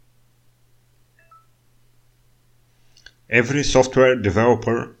Every software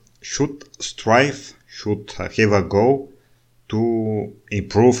developer should have a goal to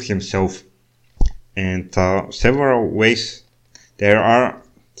improve himself. And there are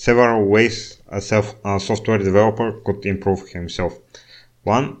several ways a software developer could improve himself.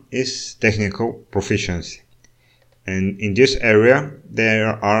 One is technical proficiency. And in this area,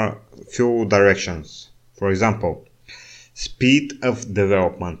 there are few directions. For example, speed of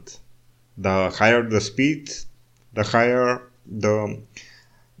development. The higher the speed, the higher the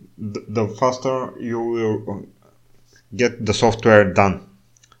faster you will get the software done.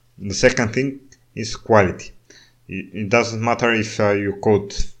 The second thing is quality. It doesn't matter if you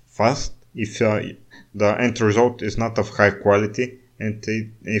code fast, if the end result is not of high quality, and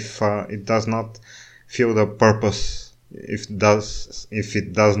if it does not fill the purpose, if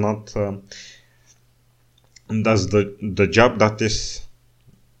it does not does the job that is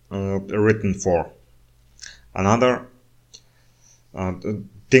written for. Another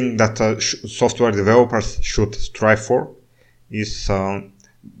thing that software developers should strive for is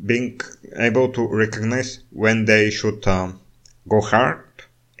being able to recognize when they should go hard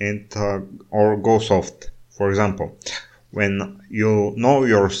and or go soft. For example, when you know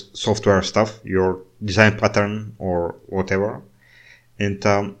your software stuff, your design pattern or whatever, and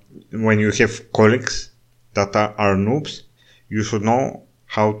when you have colleagues that are noobs, you should know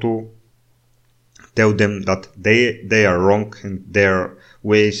how to tell them that they are wrong and their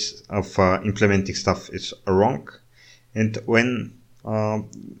ways of implementing stuff is wrong, and when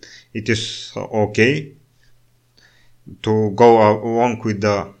it is okay to go along with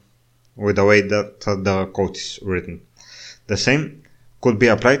the way that the code is written. The same could be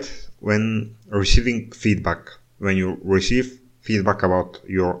applied when receiving feedback. When you receive feedback about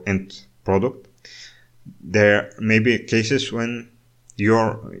your end product, there may be cases when you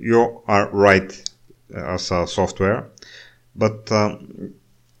are right as a software, but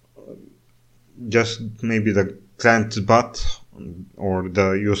just maybe the client's bad or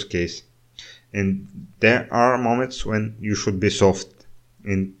the use case. And there are moments when you should be soft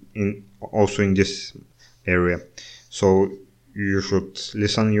in also in this area. So you should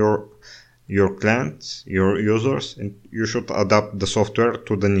listen your clients, your users, and you should adapt the software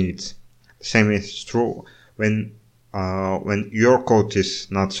to the needs. Same is true when your code is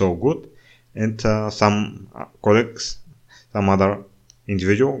not so good and some colleagues, some other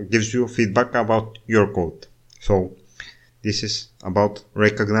individual gives you feedback about your code. So this is about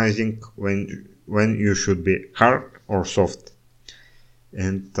recognizing when you should be hard or soft.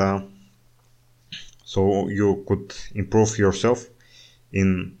 And so you could improve yourself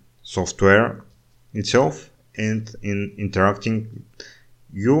in software itself and in interacting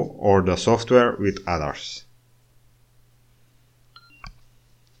you or the software with others.